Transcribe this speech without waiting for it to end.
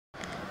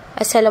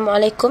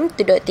Assalamualaikum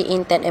to Dr.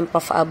 Intan and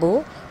Prof.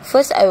 Abu.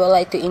 First, I would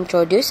like to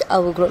introduce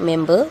our group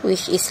member,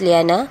 which is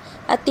Liana,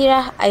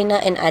 Atirah,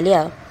 Aina and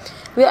Alia.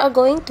 We are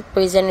going to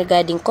present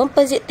regarding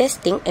composite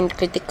testing and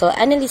critical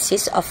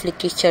analysis of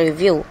literature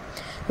review.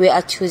 We are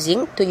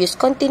choosing to use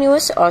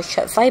continuous or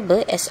short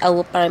fiber as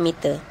our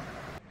parameter.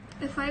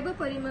 A fiber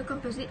polymer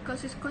composite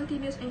consists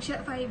continuous and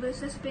short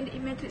fibers suspended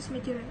in matrix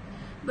material.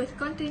 Both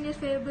continuous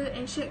fiber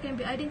and short can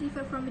be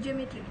identified from a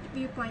geometric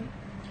viewpoint.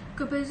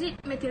 Composite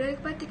material,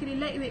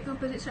 particularly lightweight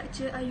composite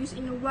structure, are used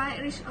in a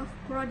wide range of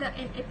product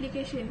and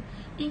application,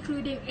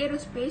 including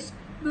aerospace,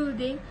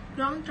 building,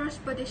 ground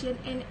transportation,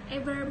 and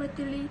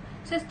environmentally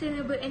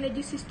sustainable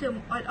energy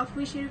system, all of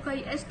which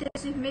require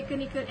extensive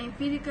mechanical and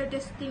physical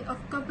testing of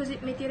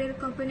composite material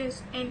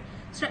components and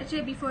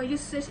structure before use,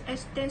 such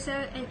as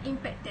tensile and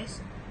impact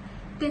test.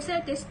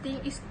 Tensile testing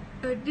is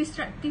a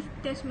destructive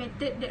test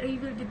method that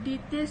reveals the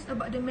details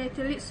about the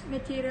metallic's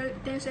material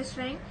tensile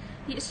strength,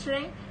 heat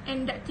strength,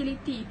 and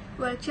ductility,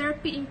 while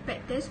therapy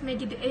impact test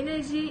measure the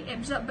energy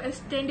absorbed by a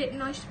standard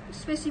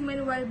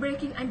non-specimen while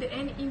breaking under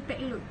any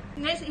impact load.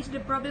 Next is the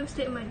problem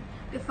statement.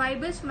 The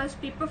fibers must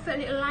be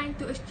perfectly aligned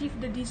to achieve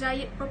the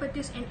desired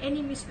properties, and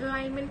any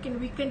misalignment can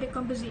weaken the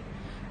composite.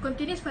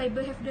 Continuous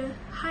fiber have the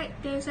high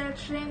tensile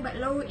strength but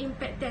lower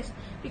impact test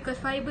because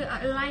fibers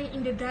are aligned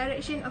in the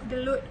direction of the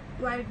load,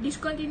 while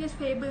discontinuous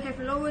fiber have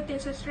lower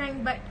tensile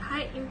strength but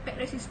high impact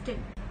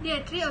resistance. There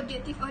are three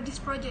objectives of this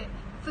project.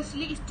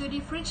 Firstly is to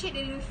differentiate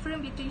the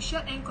difference between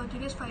short and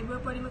continuous fiber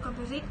polymer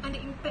composite on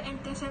the impact and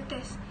tensile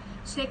test.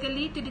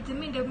 Secondly, to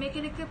determine the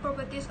mechanical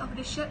properties of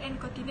the short and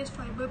continuous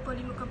fiber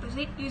polymer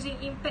composite using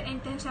impact and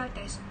tensile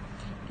test.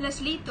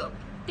 Lastly, to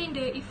obtain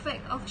the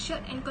effect of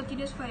short and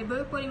continuous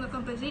fiber polymer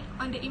composite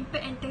on the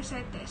impact and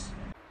tensile test.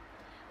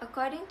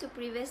 According to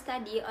previous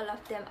study, all of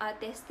them are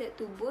tested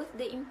to both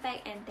the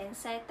impact and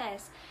tensile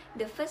test.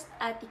 The first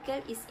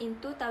article is in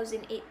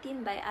 2018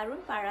 by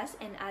Arun Paras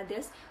and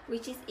others,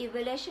 which is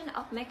evaluation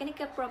of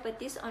mechanical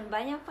properties on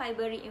banyan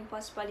fiber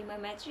reinforced polymer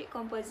metric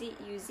composite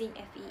using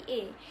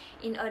FEA.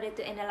 In order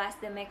to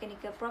analyze the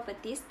mechanical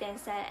properties,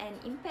 tensile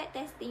and impact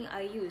testing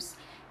are used.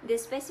 The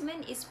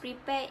specimen is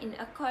prepared in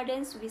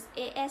accordance with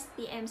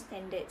ASTM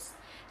standards.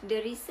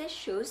 The research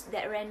shows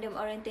that random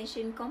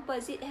orientation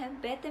composite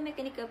have better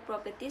mechanical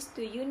properties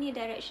to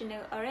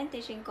unidirectional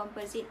orientation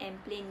composite and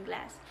plain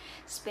glass.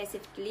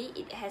 Specifically,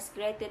 it has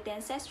greater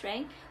tensile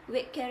strength,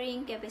 weight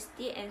carrying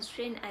capacity, and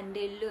strain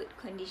under load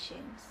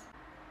conditions.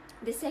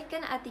 The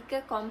second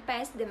article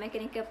compares the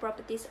mechanical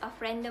properties of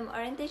random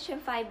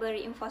orientation fiber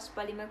reinforced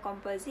polymer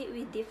composite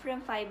with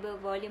different fiber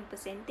volume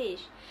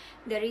percentage.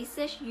 The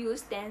research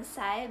used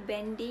tensile,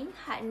 bending,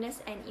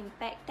 hardness, and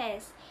impact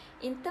tests.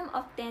 In terms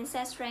of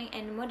tensile strength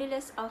and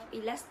modulus of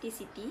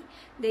elasticity,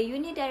 the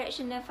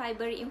unidirectional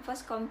fiber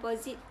reinforced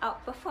composite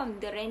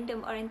outperformed the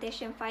random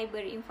orientation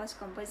fiber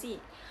reinforced composite.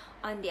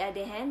 On the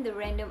other hand, the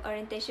random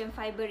orientation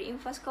fiber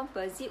reinforced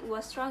composite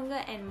was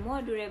stronger and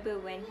more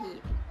durable when heat.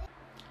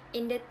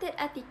 In the third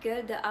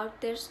article, the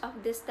authors of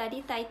the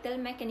study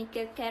titled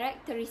Mechanical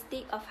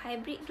Characteristic of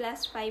Hybrid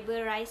Glass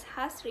Fiber Rice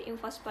Husk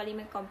Reinforced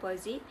Polymer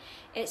Composite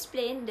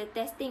explain the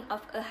testing of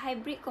a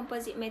hybrid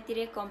composite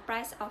material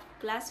comprised of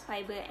glass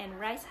fiber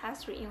and rice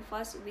husk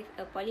reinforced with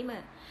a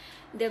polymer.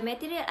 The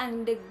material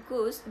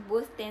undergoes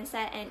both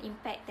tensile and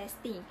impact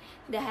testing.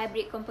 The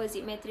hybrid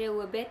composite material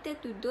were better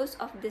to those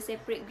of the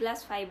separate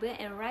glass fiber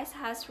and rice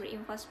husk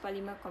reinforced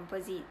polymer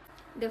composite.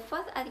 The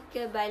fourth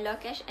article by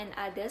Lokesh and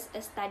others,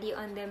 a study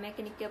on the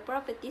mechanical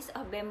properties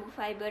of bamboo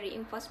fiber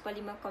reinforced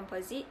polymer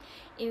composite,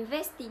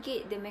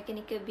 investigate the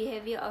mechanical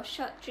behavior of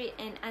short-thread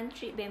and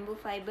untread bamboo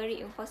fiber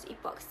reinforced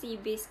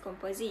epoxy-based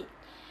composite.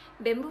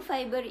 Bamboo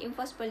fiber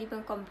reinforced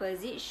polymer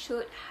composite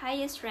showed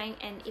higher strength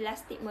and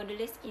elastic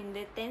modulus in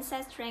the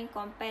tensile strength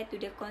compared to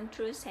the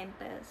control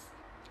samples.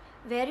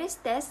 Various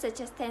tests such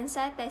as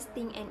tensile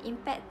testing and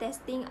impact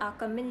testing are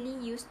commonly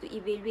used to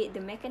evaluate the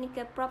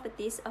mechanical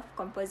properties of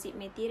composite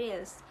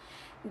materials.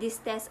 These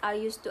tests are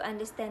used to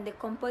understand the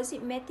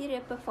composite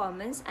material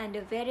performance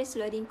under various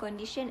loading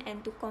conditions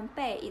and to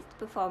compare its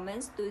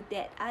performance to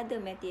that other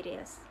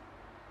materials.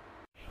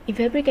 In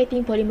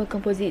fabricating polymer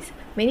composites,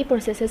 many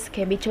processes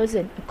can be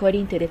chosen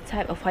according to the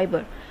type of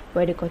fiber,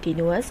 whether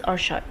continuous or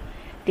short.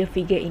 The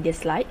figure in the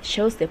slide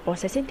shows the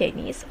processing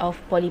techniques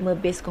of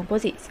polymer-based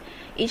composites.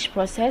 Each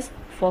process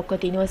for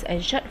continuous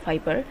and short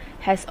fiber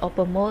has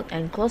open mold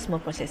and closed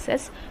mold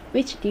processes,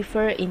 which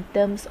differ in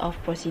terms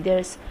of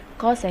procedures,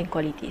 cost, and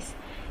qualities.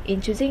 In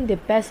choosing the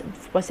best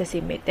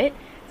processing method,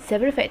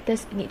 several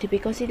factors need to be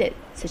considered,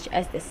 such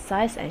as the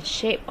size and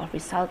shape of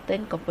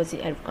resultant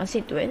composite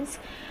constituents,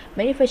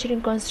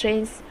 manufacturing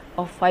constraints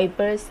of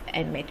fibers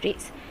and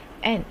matrix,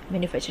 and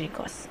manufacturing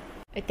costs.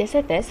 A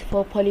tensile test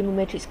for polymer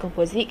matrix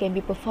composite can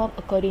be performed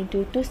according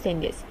to two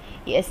standards,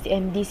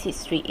 ASTM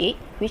D638,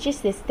 which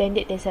is the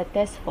standard tensile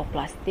test for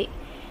plastic,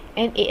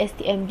 and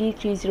ASTM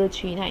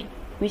D3039,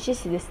 which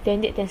is the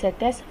standard tensile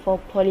test for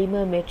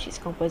polymer matrix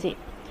composite.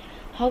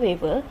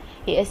 However,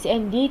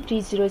 ASTM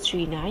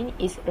D3039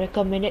 is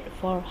recommended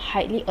for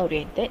highly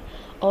oriented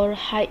or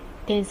high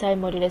tensile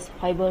modulus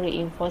fiber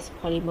reinforced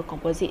polymer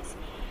composites.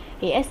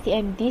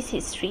 ASTM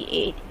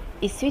D638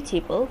 is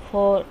suitable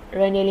for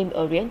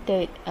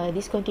ranelium-oriented,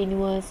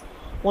 discontinuous,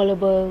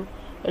 moldable,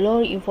 low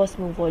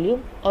reinforcement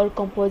volume or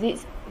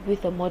composites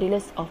with a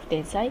modulus of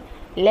tensile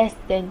less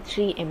than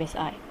 3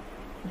 msi.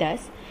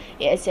 Thus,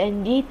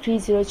 ASTM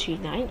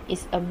D3039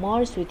 is a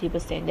more suitable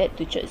standard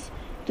to choose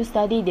to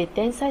study the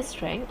tensile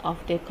strength of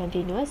the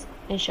continuous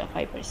and short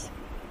fibers.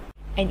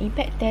 An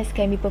impact test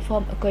can be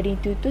performed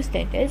according to two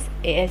standards,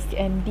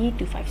 ASTM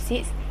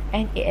D256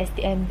 and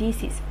ASTM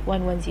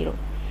D6110.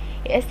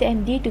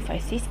 ASTM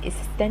D256 is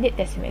a standard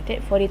test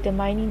method for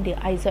determining the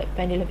isoid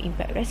pendulum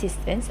impact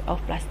resistance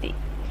of plastic.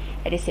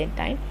 At the same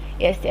time,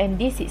 ASTM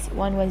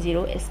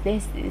D6110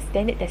 explains the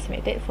standard test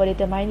method for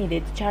determining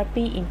the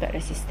Charpy impact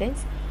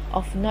resistance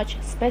of notch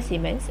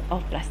specimens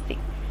of plastic.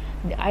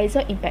 The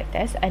isoid impact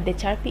test and the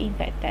Charpy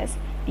impact test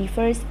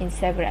differs in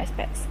several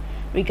aspects.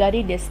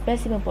 Regarding the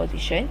specimen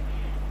position,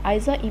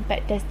 isoid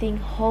impact testing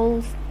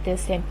holds the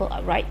sample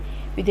upright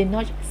with the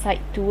notch side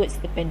towards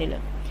the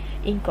pendulum.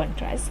 In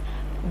contrast,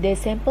 the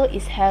sample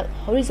is held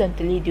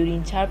horizontally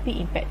during Charpy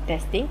impact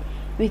testing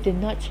with the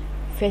notch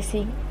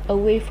facing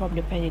away from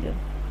the pendulum.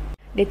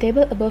 The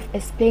table above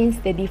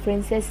explains the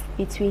differences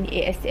between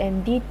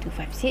ASTM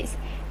D256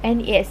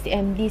 and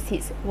ASTM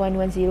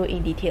D6110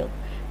 in detail.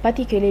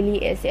 Particularly,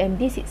 ASTM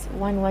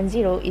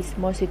D6110 is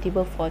more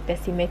suitable for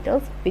testing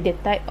metals with the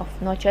type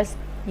of notches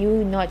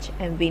U notch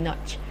and V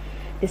notch.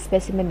 The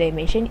specimen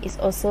dimension is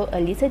also a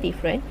little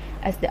different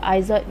as the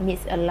isoid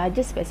needs a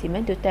larger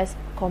specimen to test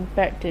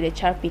compared to the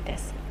Charpy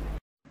test.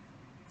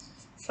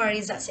 For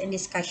results and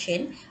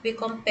discussion, we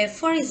compare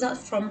 4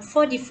 results from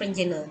 4 different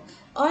journals.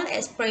 All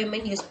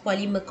experiments use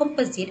polymer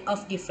composite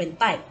of different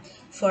type.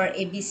 For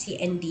A, B,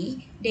 C, and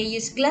D, they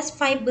use glass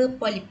fiber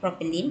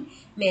polypropylene,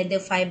 metal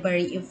fiber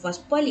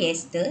reinforced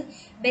polyester,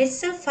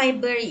 bezel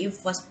fiber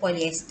reinforced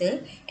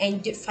polyester,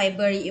 and jute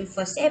fiber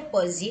reinforced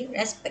epoxy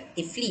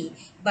respectively,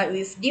 but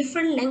with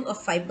different length of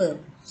fiber.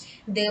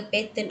 The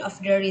pattern of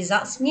the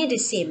results near the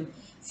same.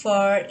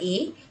 For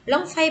A,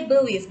 long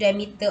fiber with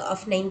diameter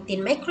of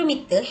 19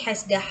 micrometer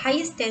has the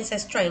highest tensile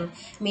strength.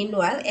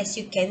 Meanwhile, as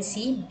you can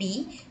see,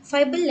 B,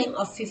 fiber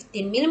length of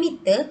 15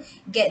 millimeter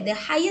get the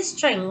highest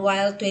strength,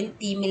 while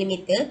 20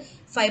 millimeter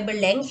fiber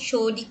length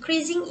show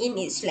decreasing in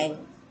its length.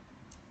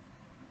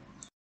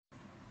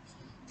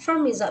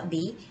 From result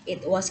B,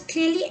 it was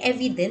clearly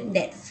evident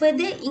that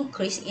further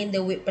increase in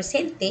the weight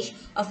percentage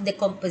of the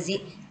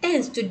composite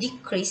tends to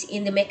decrease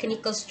in the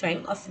mechanical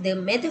strength of the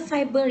metal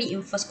fiber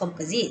reinforced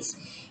composites.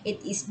 It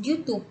is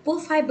due to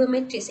poor fiber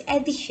matrix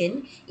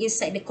addition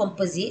inside the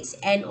composites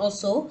and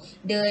also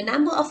the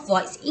number of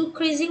voids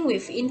increasing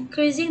with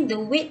increasing the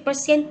weight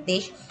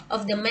percentage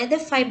of the metal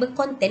fiber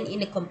content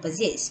in the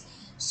composites.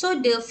 So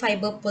the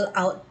fiber pull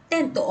out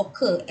tend to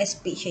occur as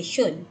picture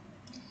shown.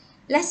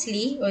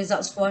 Lastly,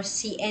 results for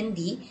C and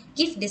D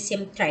give the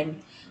same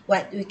trend.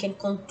 What we can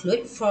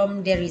conclude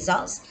from the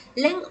results,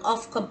 length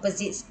of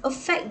composites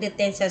affect the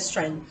tensile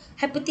strength.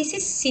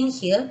 Hypothesis seen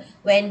here,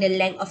 when the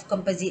length of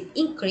composite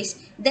increase,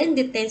 then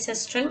the tensile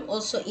strength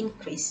also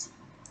increase.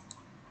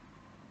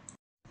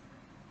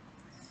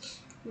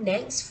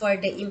 Next, for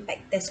the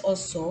impact test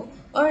also,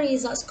 our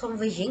results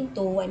converging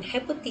to one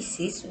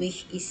hypothesis,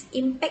 which is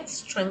impact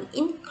strength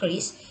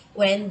increase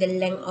when the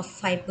length of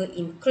fiber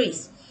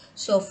increase.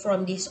 So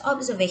from this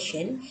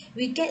observation,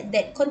 we get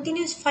that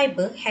continuous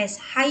fiber has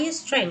higher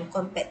strength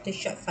compared to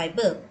short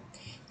fiber.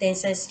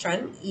 Tensile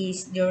strength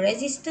is the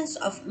resistance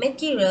of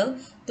material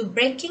to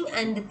breaking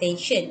under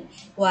tension,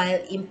 while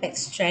impact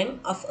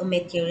strength of a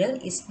material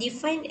is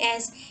defined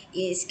as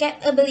its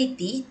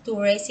capability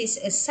to resist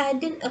a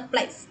sudden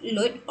applied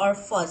load or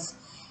force.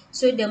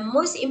 So the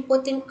most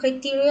important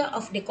criteria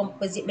of the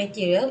composite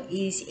material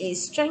is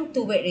its strength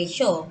to weight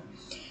ratio.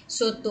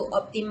 So to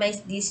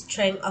optimize this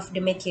strength of the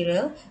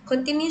material,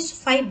 continuous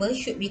fiber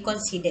should be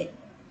considered.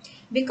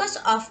 Because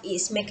of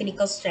its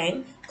mechanical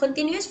strength,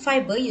 continuous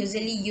fiber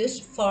usually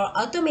used for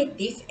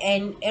automotive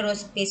and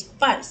aerospace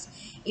parts,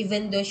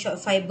 even though short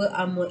fiber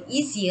are more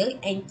easier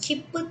and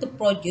cheaper to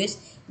produce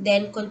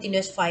than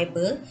continuous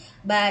fiber,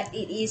 but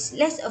it is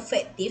less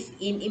effective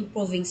in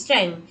improving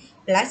strength.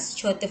 Plus,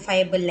 shorter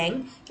fiber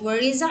length will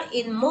result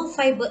in more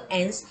fiber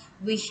ends,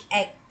 which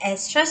act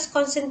as stress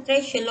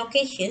concentration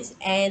locations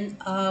and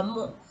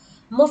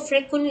more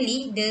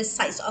frequently the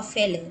sites of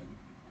failure.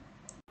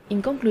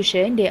 In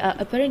conclusion, there are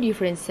apparent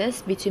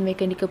differences between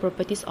mechanical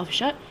properties of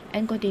short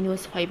and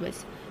continuous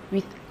fibers.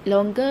 With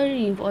longer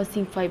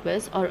reinforcing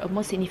fibers or a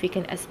more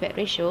significant aspect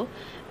ratio,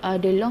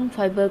 the long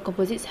fiber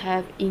composites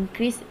have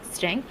increased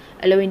strength,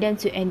 allowing them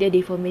to endure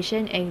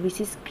deformation and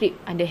resist creep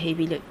under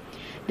heavy load.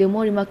 The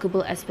more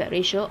remarkable aspect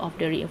ratio of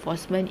the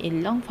reinforcement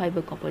in long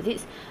fiber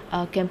composites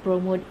can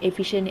promote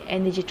efficient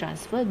energy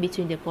transfer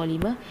between the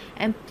polymer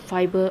and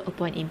fiber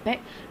upon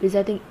impact,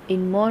 resulting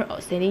in more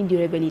outstanding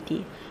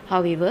durability.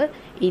 However,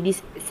 it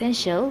is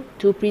essential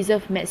to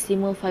preserve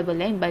maximal fiber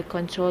length by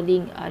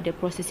controlling the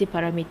processing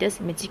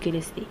parameters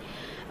meticulously.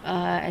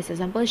 As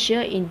example,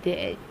 shear in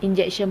the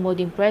injection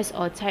molding press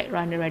or tight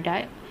runner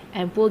radii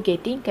and poor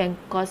gating can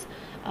cause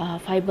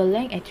fiber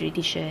length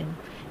attrition.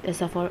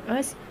 That's all for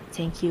us.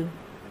 Thank you.